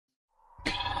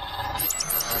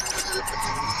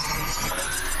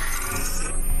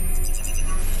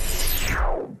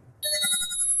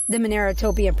The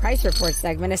MoneroTopia price report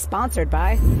segment is sponsored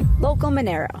by Local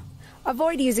Monero.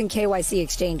 Avoid using KYC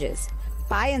exchanges.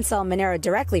 Buy and sell Monero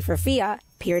directly for fiat,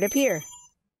 peer-to-peer.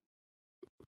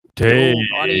 Hey,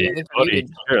 buddy,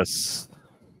 Chris.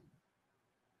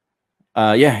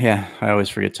 Yeah. I always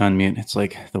forget to unmute. It's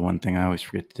like the one thing I always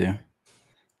forget to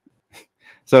do.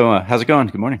 So, how's it going?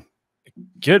 Good morning.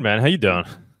 Good, man. How you doing?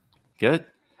 Good.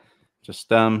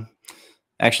 Just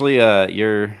actually,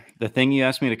 the thing you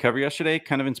asked me to cover yesterday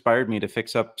kind of inspired me to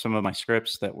fix up some of my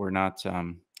scripts that were not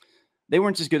they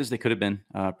weren't as good as they could have been,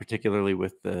 particularly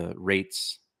with the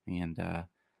rates and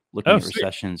looking at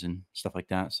recessions and stuff like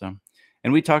that. So,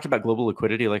 and we talked about global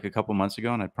liquidity like a couple months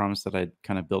ago, and I promised that I'd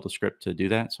kind of build a script to do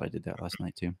that. So I did that last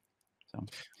night too. So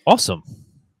awesome.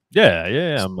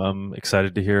 Yeah. I'm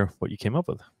excited to hear what you came up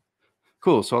with.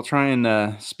 Cool. So I'll try and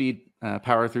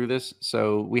power through this.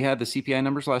 So we had the CPI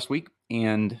numbers last week,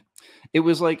 and it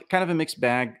was like kind of a mixed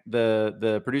bag.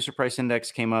 The producer price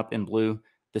index came up in blue.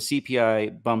 The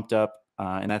CPI bumped up,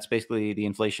 and that's basically the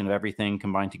inflation of everything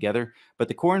combined together. But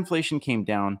the core inflation came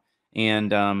down.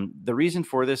 And the reason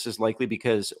for this is likely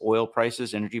because oil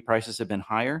prices, energy prices have been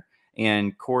higher,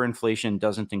 and core inflation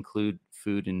doesn't include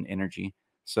food and energy.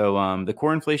 So the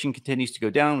core inflation continues to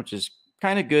go down, which is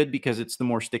kind of good because it's the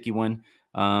more sticky one.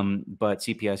 But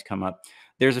CPIs come up.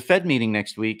 There's a Fed meeting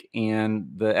next week, and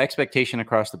the expectation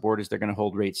across the board is they're going to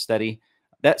hold rates steady.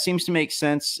 That seems to make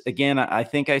sense. Again, I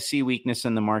think I see weakness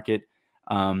in the market.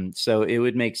 So it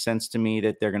would make sense to me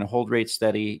that they're going to hold rates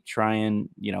steady, try and,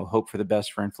 hope for the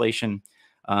best for inflation.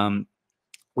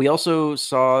 We also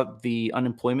saw the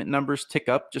unemployment numbers tick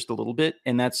up just a little bit.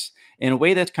 And that's, in a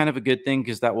way, that's kind of a good thing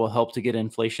because that will help to get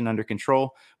inflation under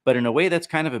control. But in a way, that's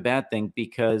kind of a bad thing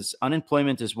because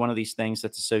unemployment is one of these things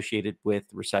that's associated with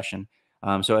recession.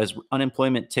 So as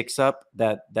unemployment ticks up,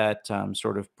 that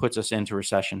sort of puts us into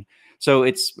recession. So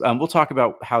it's we'll talk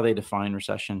about how they define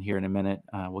recession here in a minute.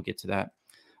 We'll get to that.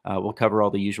 We'll cover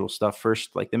all the usual stuff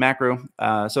first, like the macro.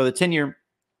 So the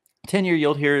 10-year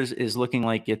yield here is looking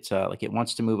like it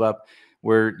wants to move up.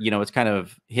 Where it's kind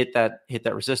of hit that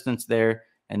resistance there,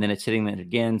 and then it's hitting it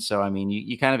again. So I mean,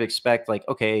 you kind of expect like,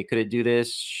 okay, could it do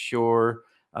this? Sure.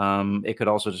 It could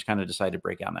also just kind of decide to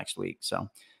break out next week. So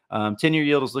 10-year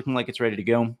yield is looking like it's ready to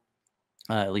go,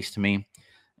 at least to me.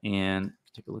 And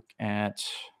take a look at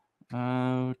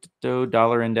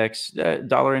dollar index.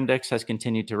 Dollar index has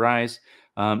continued to rise.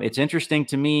 It's interesting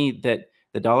to me that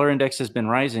the dollar index has been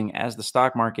rising as the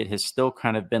stock market has still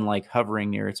kind of been like hovering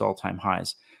near its all-time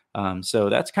highs. So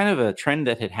that's kind of a trend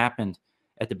that had happened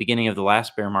at the beginning of the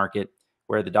last bear market,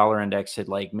 where the dollar index had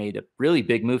like made a really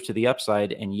big move to the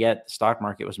upside, and yet the stock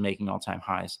market was making all-time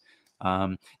highs.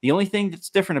 The only thing that's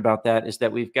different about that is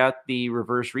that we've got the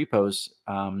reverse repos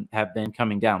have been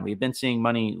coming down. We've been seeing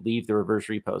money leave the reverse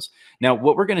repos. Now,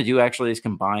 what we're going to do actually is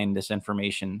combine this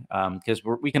information because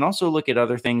we can also look at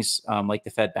other things like the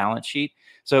Fed balance sheet.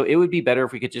 So it would be better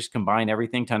if we could just combine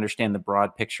everything to understand the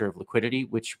broad picture of liquidity,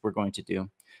 which we're going to do.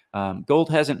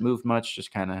 Gold hasn't moved much,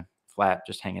 just kind of flat,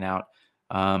 just hanging out.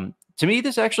 To me,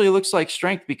 this actually looks like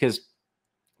strength because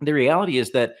the reality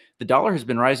is that the dollar has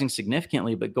been rising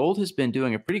significantly, but gold has been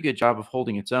doing a pretty good job of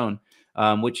holding its own,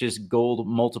 which is gold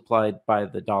multiplied by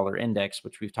the dollar index,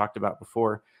 which we've talked about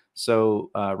before.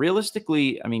 So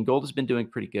realistically, I mean, gold has been doing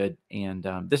pretty good. And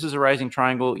this is a rising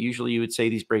triangle. Usually you would say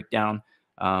these break down,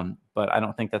 but I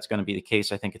don't think that's going to be the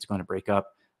case. I think it's going to break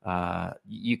up.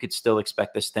 You could still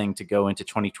expect this thing to go into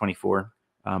 2024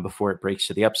 before it breaks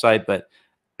to the upside. But,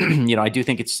 I do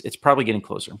think it's probably getting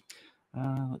closer.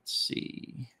 Let's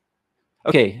see.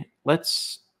 Okay,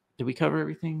 did we cover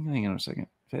everything? Hang on a second.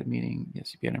 Fed meeting.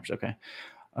 Yes, CPI numbers. Okay.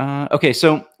 Okay,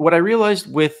 so what I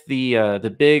realized with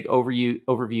the big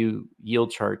overview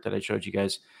yield chart that I showed you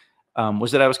guys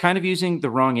was that I was kind of using the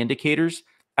wrong indicators.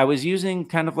 I was using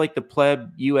kind of like the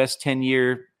pleb US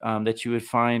 10-year that you would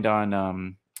find on,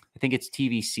 I think it's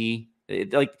TVC.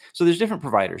 So there's different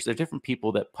providers. There's different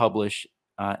people that publish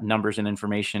numbers and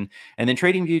information. And then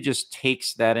TradingView just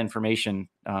takes that information.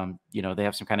 They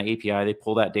have some kind of API, they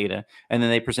pull that data, and then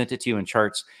they present it to you in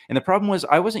charts. And the problem was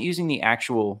I wasn't using the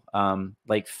actual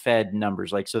like Fed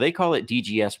numbers. So they call it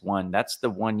DGS1. That's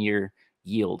the 1-year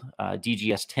yield.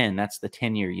 DGS10, that's the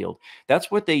 10-year yield.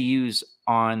 That's what they use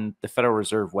on the Federal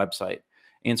Reserve website.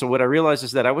 And so what I realized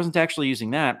is that I wasn't actually using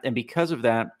that. And because of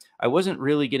that, I wasn't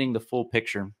really getting the full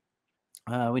picture.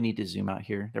 We need to zoom out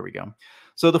here. There we go.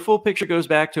 So the full picture goes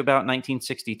back to about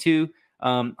 1962.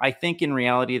 I think in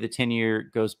reality, the 10-year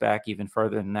goes back even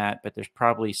further than that, but there's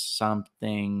probably some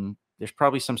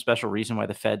special reason why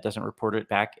the Fed doesn't report it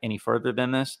back any further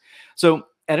than this. So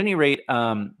at any rate,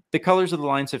 the colors of the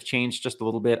lines have changed just a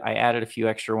little bit. I added a few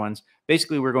extra ones.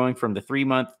 Basically, we're going from the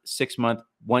 3-month, 6-month,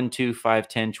 1, 2, 5,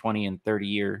 10, 20, and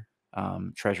 30-year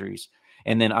treasuries.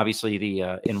 And then obviously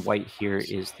the in white here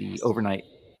is the overnight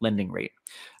lending rate.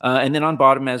 And then on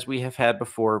bottom, as we have had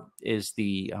before, is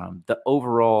the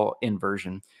overall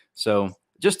inversion. So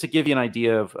just to give you an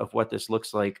idea of what this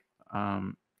looks like.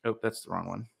 Oh, that's the wrong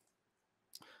one.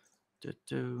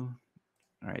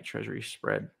 All right, treasury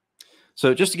spread.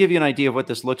 So just to give you an idea of what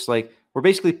this looks like, we're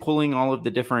basically pulling all of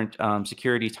the different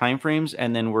security timeframes,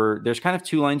 and then there's kind of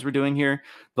 2 lines we're doing here.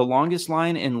 The longest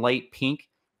line in light pink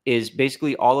is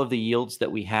basically all of the yields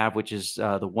that we have, which is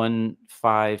the 1,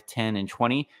 5, 10, and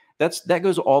 20. That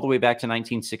goes all the way back to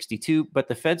 1962, but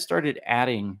the Fed started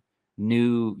adding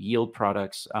new yield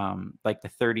products, like the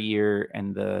 30-year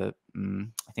and I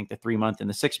think the 3-month and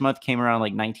the 6-month came around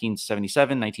like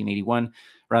 1977, 1981,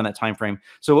 around that time frame.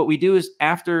 So what we do is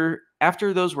after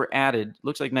those were added,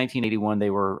 looks like 1981,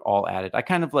 they were all added. I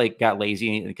kind of like got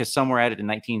lazy because some were added in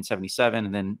 1977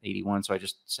 and then 81. So I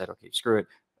just said, okay, screw it.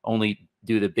 Only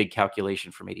do the big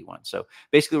calculation from 81. So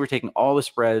basically we're taking all the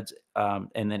spreads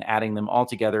and then adding them all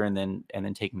together and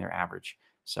then taking their average.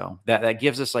 So that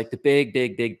gives us like the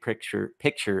big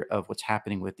picture of what's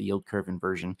happening with the yield curve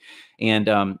inversion.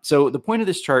 And so the point of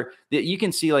this chart that you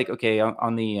can see, like, okay,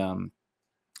 on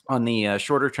the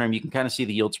shorter term, you can kind of see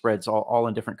the yield spreads all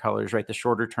in different colors, right? The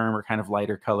shorter term are kind of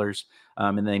lighter colors,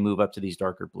 and then they move up to these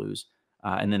darker blues.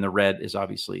 And then the red is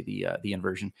obviously the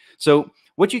inversion. So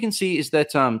what you can see is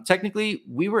that technically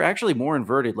we were actually more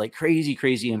inverted, like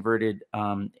crazy inverted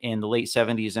in the late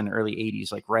 70s and early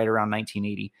 80s, like right around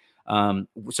 1980.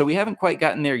 So we haven't quite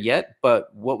gotten there yet,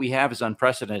 but what we have is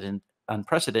unprecedented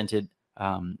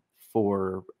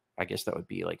for, I guess that would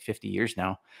be like 50 years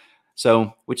now.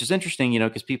 So, which is interesting,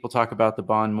 because people talk about the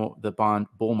bond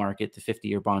bull market, the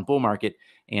 50-year bond bull market,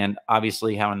 and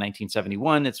obviously how in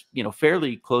 1971 it's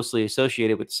fairly closely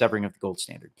associated with the severing of the gold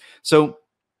standard. So,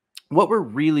 what we're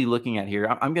really looking at here,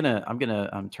 I'm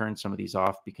gonna turn some of these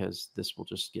off because this will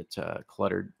just get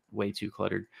cluttered, way too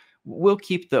cluttered. We'll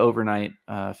keep the overnight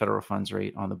federal funds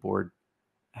rate on the board.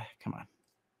 Come on.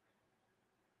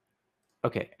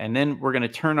 Okay, and then we're going to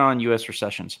turn on U.S.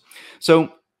 recessions.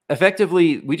 So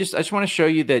effectively, I just want to show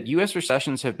you that U.S.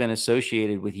 recessions have been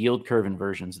associated with yield curve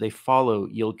inversions. They follow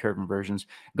yield curve inversions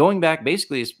going back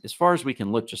basically as far as we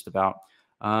can look, just about.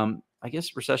 I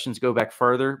guess recessions go back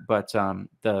farther, but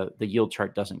the yield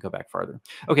chart doesn't go back farther.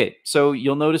 Okay, so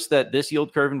you'll notice that this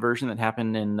yield curve inversion that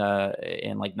happened in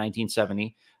like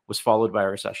 1970 was followed by a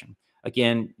recession.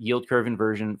 Again, yield curve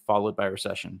inversion followed by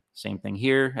recession. Same thing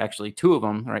here, actually 2 of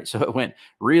them, right? So it went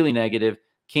really negative,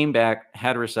 came back,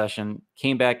 had a recession,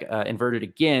 came back, inverted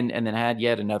again, and then had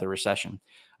yet another recession.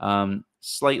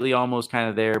 Slightly almost kind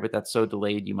of there, but that's so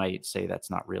delayed, you might say that's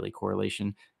not really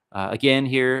correlation. Again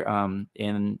here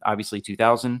in obviously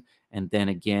 2000, and then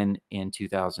again in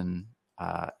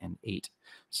 2008.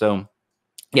 So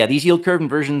yeah, these yield curve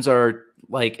inversions are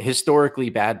like historically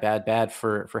bad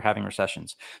for having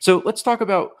recessions. So let's talk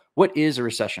about what is a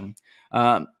recession.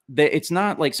 It's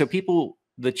not like, so people,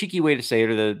 the cheeky way to say it,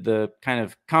 or the kind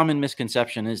of common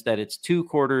misconception, is that it's 2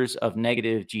 quarters of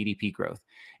negative GDP growth.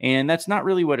 And that's not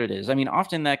really what it is. I mean,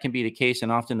 often that can be the case,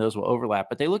 and often those will overlap,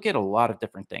 but they look at a lot of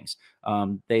different things.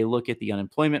 They look at the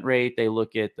unemployment rate. They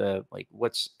look at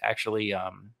what's actually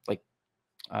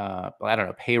I don't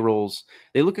know, payrolls.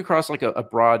 They look across like a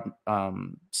broad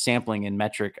sampling and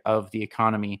metric of the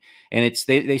economy. And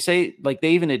they say, like,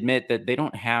 they even admit that they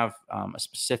don't have a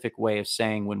specific way of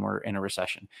saying when we're in a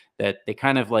recession, that they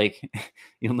kind of like,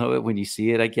 you'll know it when you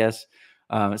see it, I guess.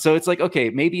 So it's like, okay,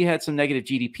 maybe you had some negative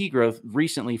GDP growth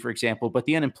recently, for example, but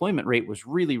the unemployment rate was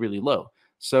really low.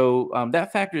 So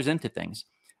that factors into things.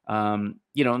 And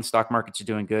the stock markets are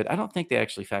doing good. I don't think they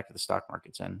actually factor the stock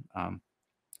markets in.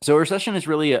 So a recession is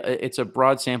really it's a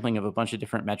broad sampling of a bunch of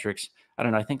different metrics. I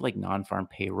don't know. I think like non-farm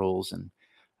payrolls and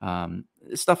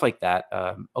stuff like that,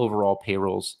 overall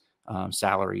payrolls,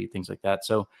 salary, things like that.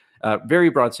 So very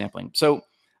broad sampling. So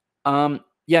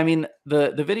yeah, I mean,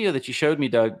 the video that you showed me,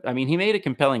 Doug, I mean, he made a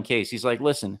compelling case. He's like,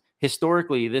 listen,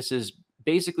 historically, this is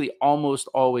basically almost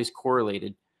always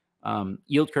correlated.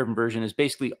 Yield curve inversion has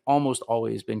basically almost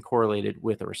always been correlated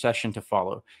with a recession to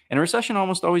follow. And a recession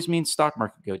almost always means stock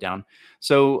market go down.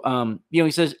 So,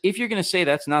 he says, if you're going to say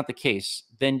that's not the case,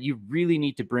 then you really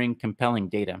need to bring compelling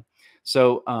data.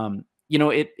 So,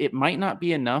 it might not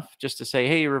be enough just to say,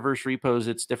 hey, reverse repos,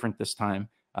 it's different this time.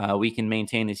 We can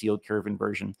maintain this yield curve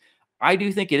inversion. I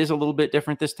do think it is a little bit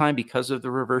different this time because of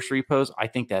the reverse repos. I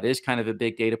think that is kind of a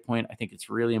big data point. I think it's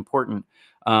really important.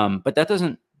 But that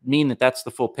doesn't mean that that's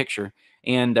the full picture.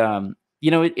 And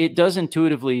it does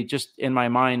intuitively, just in my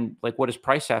mind, like, what does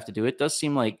price have to do? It does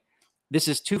seem like this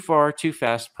is too far, too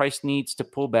fast. Price needs to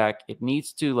pull back. It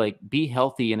needs to like be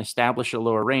healthy and establish a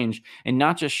lower range and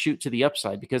not just shoot to the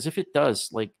upside. Because if it does,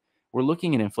 like, we're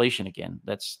looking at inflation again.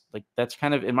 That's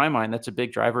kind of, in my mind, that's a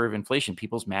big driver of inflation,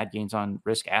 people's mad gains on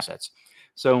risk assets.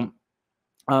 So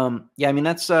yeah, I mean,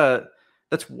 that's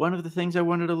one of the things I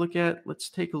wanted to look at. Let's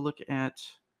take a look at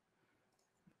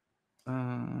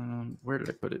where did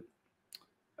I put it?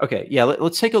 Okay, yeah,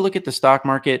 let's take a look at the stock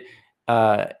market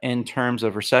in terms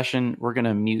of recession. We're going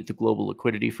to mute the global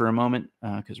liquidity for a moment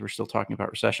because we're still talking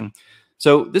about recession.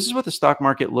 So this is what the stock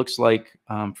market looks like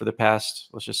for the past,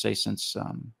 let's just say, since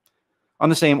on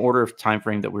the same order of time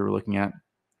frame that we were looking at.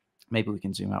 Maybe we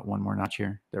can zoom out one more notch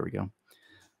here. There we go.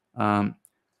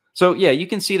 So yeah, you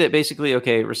can see that basically,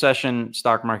 okay, recession,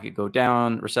 stock market go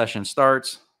down, recession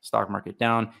starts, stock market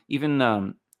down, even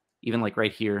like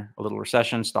right here, a little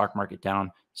recession, stock market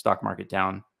down,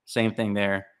 same thing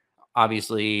there.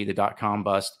 Obviously the .com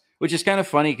bust, which is kind of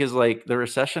funny because like the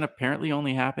recession apparently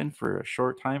only happened for a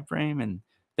short time frame and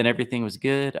then everything was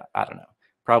good. I don't know.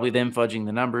 Probably them fudging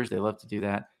the numbers. They love to do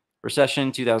that.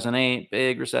 Recession 2008,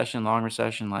 big recession, long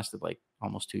recession, lasted like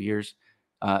almost 2 years.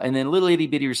 And then little itty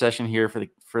bitty recession here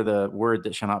for the word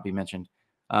that shall not be mentioned.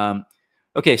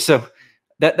 Okay, so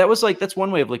that's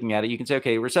one way of looking at it. You can say,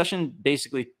 okay, recession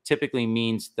basically typically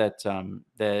means that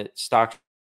the stock.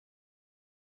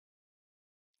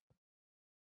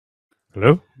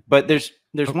 Hello? But there's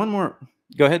one more.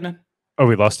 Go ahead, man. Oh,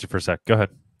 we lost you for a sec. Go ahead.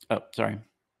 Oh, sorry.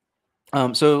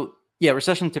 So yeah,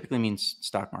 recession typically means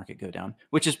stock market go down,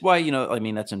 which is why, I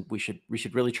mean, we should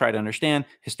really try to understand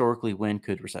historically when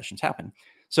could recessions happen.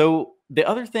 So the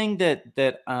other thing that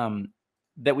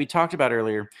we talked about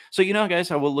earlier. So,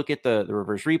 guys, I will look at the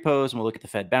reverse repos and we'll look at the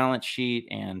Fed balance sheet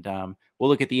and we'll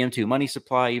look at the M2 money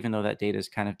supply, even though that data is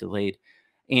kind of delayed.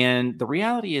 And the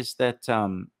reality is that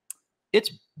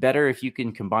it's better if you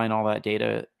can combine all that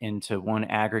data into one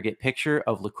aggregate picture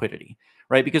of liquidity,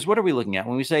 right? Because what are we looking at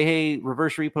when we say, hey,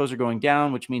 reverse repos are going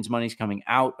down, which means money's coming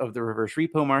out of the reverse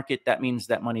repo market? That means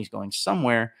that money's going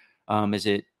somewhere. Is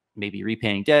it maybe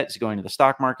repaying debt? Is it going to the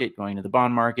stock market, going to the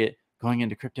bond market, going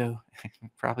into crypto?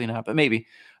 Probably not, but maybe.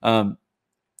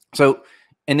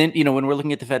 And then, when we're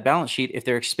looking at the Fed balance sheet, if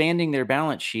they're expanding their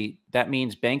balance sheet, that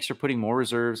means banks are putting more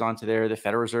reserves onto there. The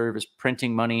Federal Reserve is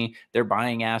printing money. They're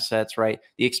buying assets, right?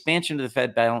 The expansion of the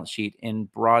Fed balance sheet in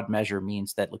broad measure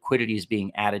means that liquidity is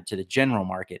being added to the general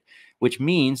market, which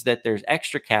means that there's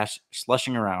extra cash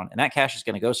slushing around, and that cash is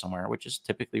going to go somewhere, which is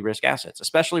typically risk assets,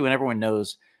 especially when everyone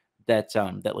knows that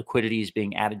that liquidity is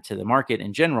being added to the market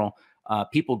in general.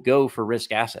 People go for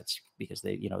risk assets because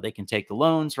they can take the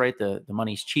loans, right? The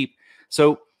money's cheap.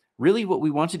 So really what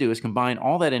we want to do is combine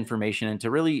all that information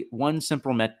into really one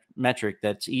simple metric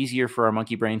that's easier for our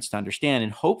monkey brains to understand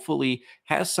and hopefully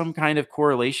has some kind of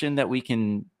correlation that we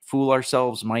can fool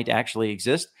ourselves might actually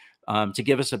exist to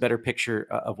give us a better picture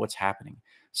of what's happening.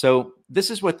 So this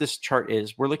is what this chart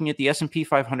is. We're looking at the S&P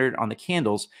 500 on the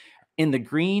candles. In the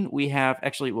green, we have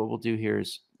actually what we'll do here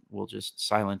is we'll just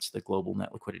silence the global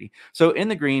net liquidity. So in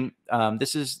the green,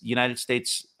 this is United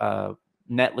States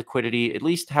net liquidity, at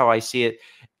least how I see it.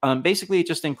 Basically, it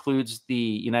just includes the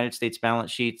United States balance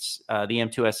sheets, the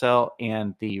M2SL,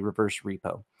 and the reverse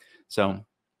repo. So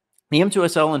the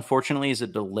M2SL, unfortunately, is a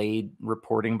delayed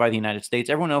reporting by the United States.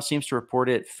 Everyone else seems to report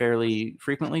it fairly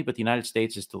frequently, but the United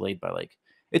States is delayed by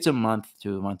it's a month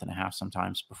to a month and a half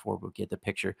sometimes before we'll get the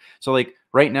picture. So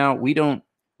right now, we don't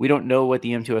know what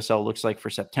the M2SL looks like for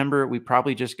September. We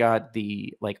probably just got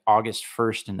the August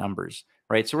 1st numbers,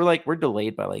 right? So we're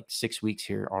delayed by 6 weeks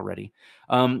here already.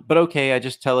 But okay, I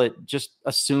just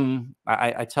assume,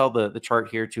 I tell the chart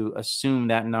here to assume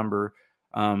that number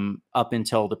up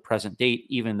until the present date,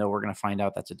 even though we're going to find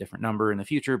out that's a different number in the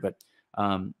future. But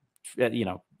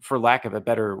for lack of a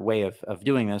better way of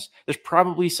doing this, there's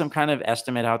probably some kind of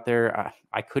estimate out there.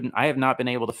 I have not been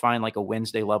able to find a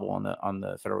Wednesday level on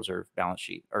the Federal Reserve balance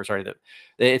sheet, or sorry,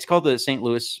 it's called the St.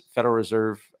 Louis Federal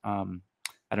Reserve.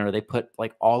 I don't know. They put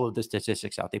all of the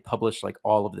statistics out. They publish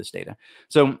all of this data.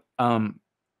 So,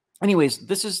 anyways,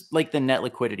 this is the net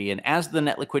liquidity. And as the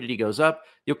net liquidity goes up,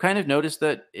 you'll kind of notice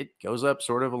that it goes up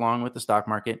sort of along with the stock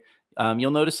market.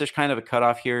 You'll notice there's kind of a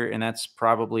cutoff here, and that's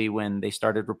probably when they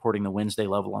started reporting the Wednesday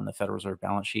level on the Federal Reserve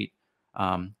balance sheet.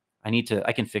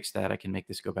 I can fix that. I can make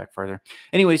this go back further.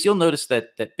 Anyways, you'll notice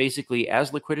that basically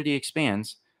as liquidity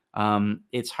expands,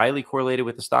 it's highly correlated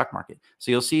with the stock market.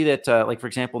 So you'll see that, like, for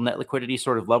example, net liquidity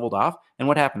sort of leveled off. And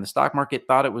what happened? The stock market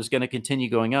thought it was going to continue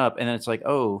going up. And then it's like,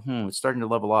 oh, it's starting to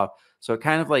level off. So it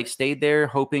kind of like stayed there,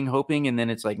 hoping. And then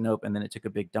it's like, nope. And then it took a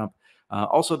big dump.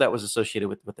 Also, that was associated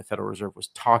with what the Federal Reserve was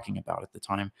talking about at the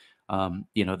time,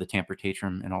 the tamper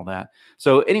tantrum and all that.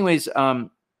 So anyways,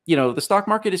 the stock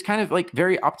market is kind of like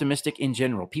very optimistic in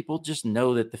general. People just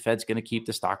know that the Fed's going to keep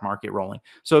the stock market rolling.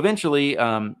 So eventually,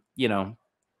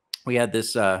 we had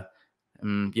this, the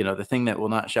thing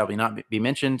that shall not be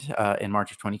mentioned in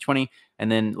March of 2020.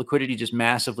 And then liquidity just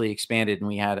massively expanded, and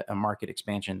we had a market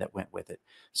expansion that went with it.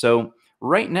 So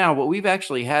right now, what we've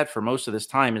actually had for most of this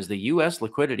time is the US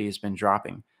liquidity has been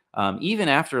dropping, even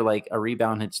after like a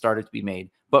rebound had started to be made.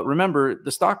 But remember,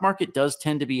 the stock market does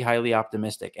tend to be highly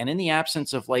optimistic. And in the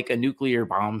absence of like a nuclear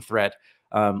bomb threat,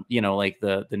 like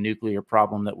the nuclear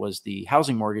problem that was the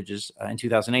housing mortgages in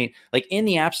 2008, like in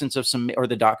the absence of or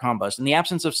the dot-com bust, in the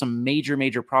absence of some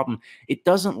major problem, it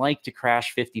doesn't like to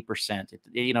crash 50%.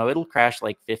 It'll crash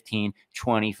like 15,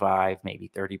 25, maybe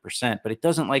 30%, but it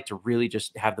doesn't like to really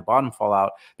just have the bottom fall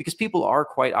out, because people are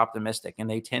quite optimistic and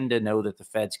they tend to know that the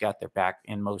Fed's got their back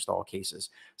in most all cases.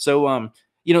 So,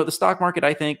 the stock market,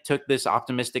 I think, took this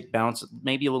optimistic bounce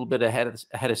maybe a little bit ahead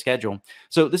of schedule.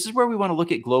 So this is where we want to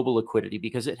look at global liquidity,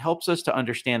 because it helps us to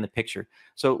understand the picture.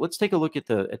 So let's take a look at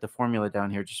the formula down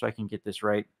here, just so I can get this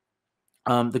right.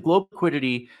 The global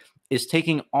liquidity is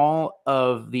taking all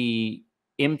of the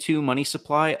M2 money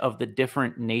supply of the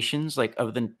different nations,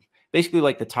 basically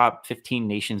like the top 15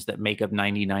 nations that make up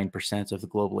 99% of the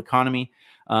global economy,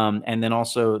 and then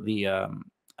also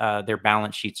their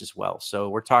balance sheets as well. So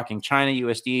we're talking China,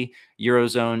 USD,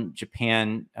 Eurozone,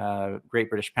 Japan, Great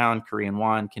British Pound, Korean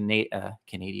Won, Canada,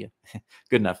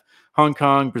 good enough, Hong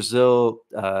Kong, Brazil,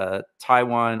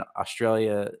 Taiwan,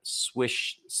 Australia,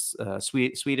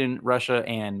 Sweden, Russia,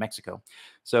 and Mexico.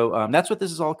 So that's what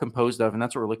this is all composed of, and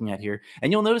that's what we're looking at here.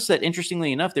 And you'll notice that,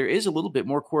 interestingly enough, there is a little bit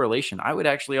more correlation. I would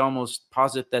actually almost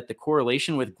posit that the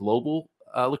correlation with global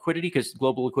liquidity, because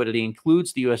global liquidity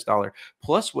includes the US dollar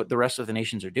plus what the rest of the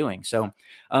nations are doing. So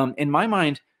in my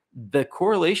mind, the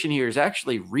correlation here is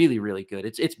actually really, really good.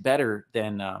 It's better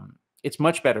than it's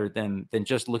much better than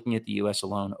just looking at the US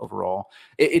alone overall.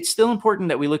 It's still important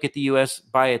that we look at the US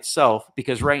by itself,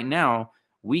 because right now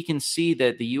we can see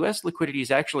that the US liquidity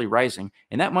is actually rising,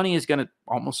 and that money is going to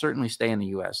almost certainly stay in the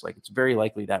US. Like, it's very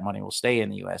likely that money will stay in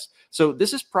the US. So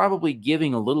this is probably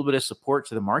giving a little bit of support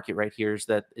to the market right here, is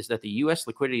that the US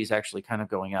liquidity is actually kind of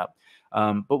going up.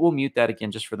 But we'll mute that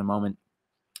again just for the moment.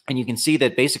 And you can see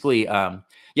that basically,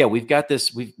 we've got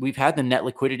this, we've had the net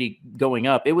liquidity going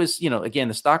up. It was, again,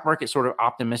 the stock market sort of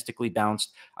optimistically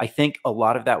bounced. I think a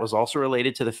lot of that was also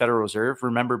related to the Federal Reserve.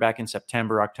 Remember back in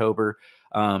September, October,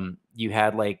 you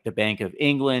had like the Bank of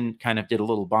England kind of did a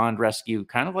little bond rescue,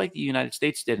 kind of like the United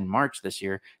States did in March this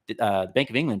year. The Bank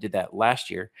of England did that last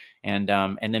year. And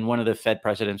then one of the Fed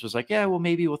presidents was like, yeah, well,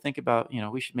 maybe we'll think about,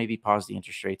 we should maybe pause the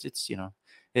interest rates. It's,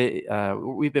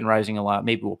 we've been rising a lot.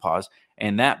 Maybe we'll pause.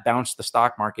 And that bounced the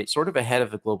stock market sort of ahead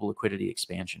of the global liquidity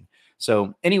expansion.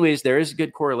 So anyways, there is a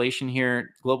good correlation here.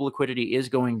 Global liquidity is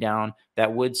going down.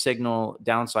 That would signal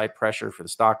downside pressure for the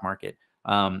stock market.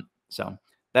 So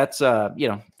that's,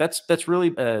 that's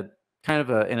really kind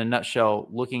of in a nutshell,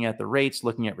 looking at the rates,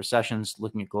 looking at recessions,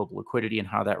 looking at global liquidity and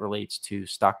how that relates to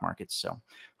stock markets. So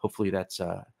hopefully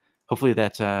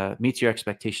that meets your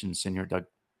expectations, Senor Doug.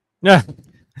 Yeah.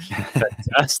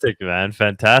 Fantastic, man.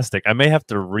 Fantastic. I may have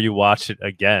to rewatch it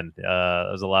again.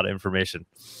 There's a lot of information.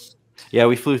 Yeah,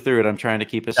 we flew through it. I'm trying to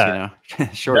keep us,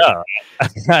 short. Yeah.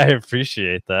 I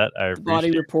appreciate that. The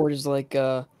body report is like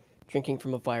drinking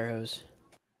from a fire hose.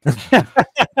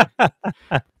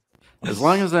 As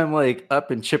long as I'm like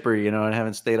up and chipper, and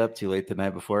haven't stayed up too late the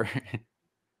night before.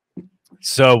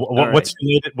 So what's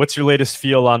your latest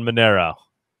feel on Monero?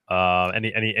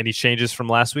 Any changes from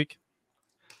last week?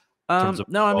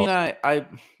 No, I mean,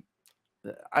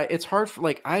 it's hard for,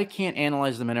 like, I can't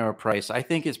analyze the Monero price. I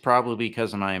think it's probably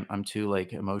because I'm too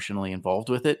like emotionally involved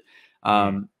with it.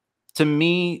 To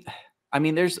me, I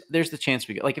mean, there's the chance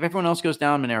we get, like, if everyone else goes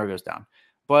down, Monero goes down.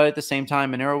 But at the same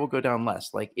time, Monero will go down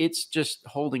less. Like, it's just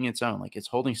holding its own. Like, it's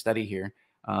holding steady here.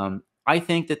 I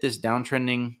think that this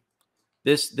downtrending,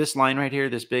 this line right here,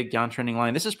 this big downtrending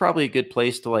line, this is probably a good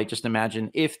place to like just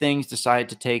imagine if things decide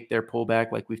to take their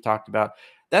pullback, like we've talked about.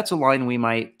 That's a line we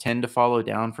might tend to follow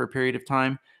down for a period of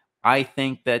time. I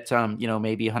think that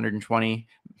maybe 120,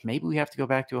 maybe we have to go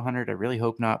back to 100. I really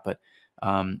hope not, but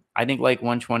I think like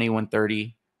 120,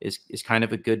 130 is kind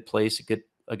of a good place,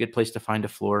 a good place to find a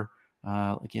floor.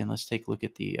 Again, let's take a look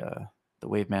at the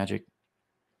wave magic.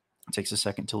 It takes a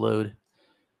second to load.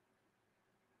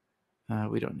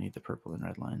 We don't need the purple and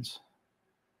red lines.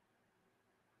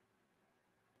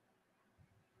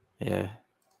 Yeah.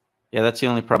 Yeah, that's the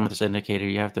only problem with this indicator.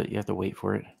 You have to wait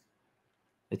for it.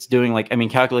 It's doing like, I mean,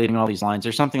 calculating all these lines.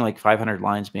 There's something like 500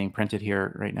 lines being printed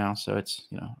here right now. So it's,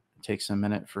 you know, it takes a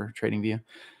minute for TradingView.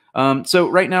 So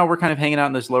right now we're kind of hanging out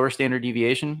in this lower standard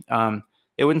deviation.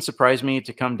 It wouldn't surprise me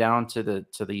to come down to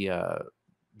the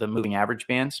moving average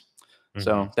bands. Mm-hmm.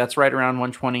 So that's right around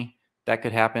 120. That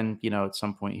could happen, you know, at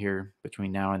some point here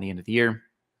between now and the end of the year.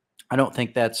 I don't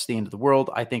think that's the end of the world.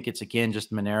 I think it's, again,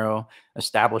 just Monero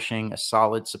establishing a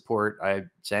solid support. I'm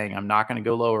saying I'm not going to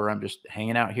go lower. I'm just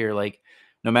hanging out here. Like,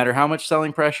 no matter how much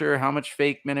selling pressure, how much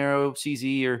fake Monero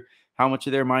CZ, or how much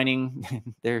of their mining,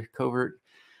 their covert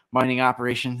mining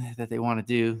operation that they want to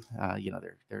do, you know,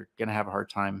 they're going to have a hard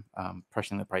time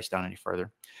pressing the price down any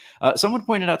further. Someone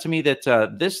pointed out to me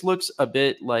that this looks a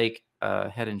bit like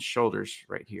head and shoulders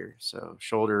right here. So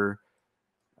shoulder,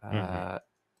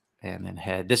 and then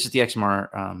head. This is the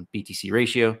XMR BTC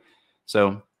ratio.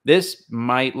 So this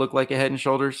might look like a head and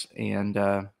shoulders. And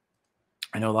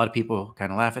I know a lot of people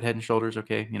kind of laugh at head and shoulders.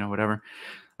 Okay, you know, whatever.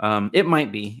 It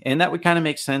might be. And that would kind of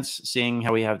make sense, seeing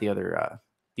how we have the other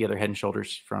head and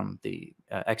shoulders from the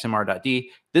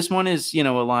XMR.D. This one is, you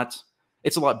know,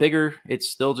 it's a lot bigger. It's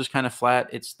still just kind of flat.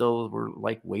 It's still, we're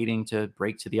like waiting to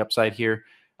break to the upside here.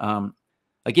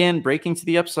 Again, breaking to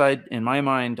the upside, in my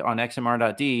mind, on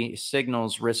XMR.D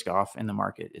signals risk off in the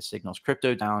market. It signals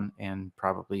crypto down and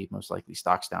probably most likely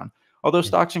stocks down. Although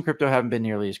stocks and crypto haven't been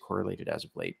nearly as correlated as of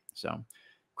late. So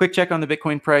quick check on the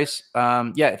Bitcoin price.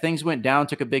 Yeah, things went down,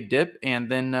 took a big dip, and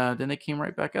then they came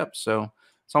right back up. So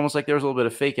it's almost like there was a little bit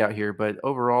of fake out here, but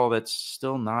overall, that's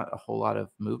still not a whole lot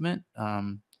of movement.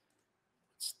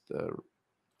 So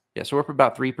we're up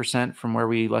about 3% from where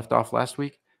we left off last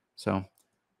week. So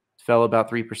fell about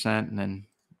 3% and then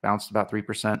bounced about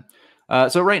 3%.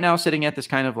 So right now, sitting at this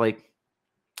kind of like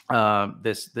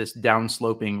this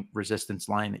downsloping resistance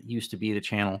line that used to be the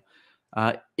channel.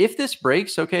 If this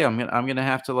breaks, okay, I'm gonna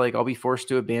have to, like, I'll be forced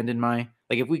to abandon my,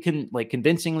 like, if we can like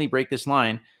convincingly break this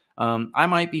line, I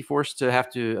might be forced to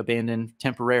have to abandon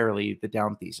temporarily the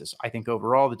down thesis. I think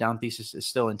overall the down thesis is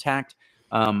still intact.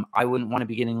 I wouldn't want to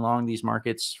be getting long these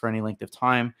markets for any length of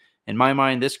time. In my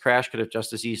mind, this crash could have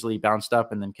just as easily bounced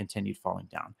up and then continued falling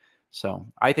down. So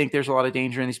I think there's a lot of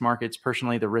danger in these markets.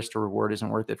 Personally, the risk to reward isn't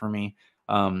worth it for me.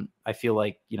 I feel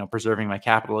like, you know, preserving my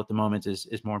capital at the moment is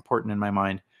more important in my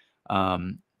mind. You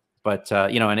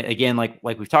know, and again, like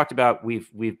we've talked about,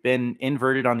 we've been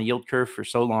inverted on the yield curve for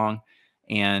so long,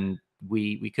 and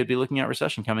we could be looking at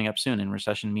recession coming up soon, and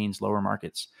recession means lower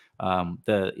markets.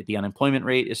 The unemployment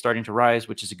rate is starting to rise,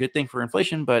 which is a good thing for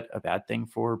inflation, but a bad thing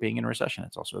for being in a recession.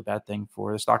 It's also a bad thing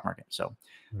for the stock market. So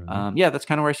yeah, that's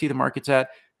kind of where I see the markets at.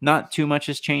 Not too much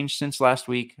has changed since last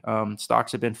week.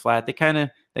 Stocks have been flat.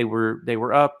 They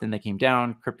were up, then they came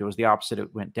down. Crypto was the opposite.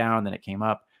 It went down, then it came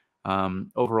up.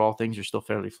 Overall, things are still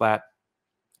fairly flat,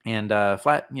 and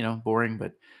flat, you know, boring,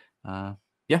 but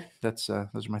yeah, those are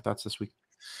my thoughts this week.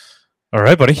 All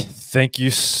right, buddy. Thank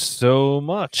you so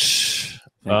much.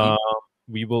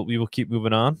 We will keep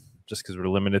moving on just because we're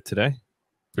limited today.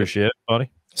 Appreciate it, buddy.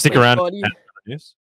 Stick around. Buddy.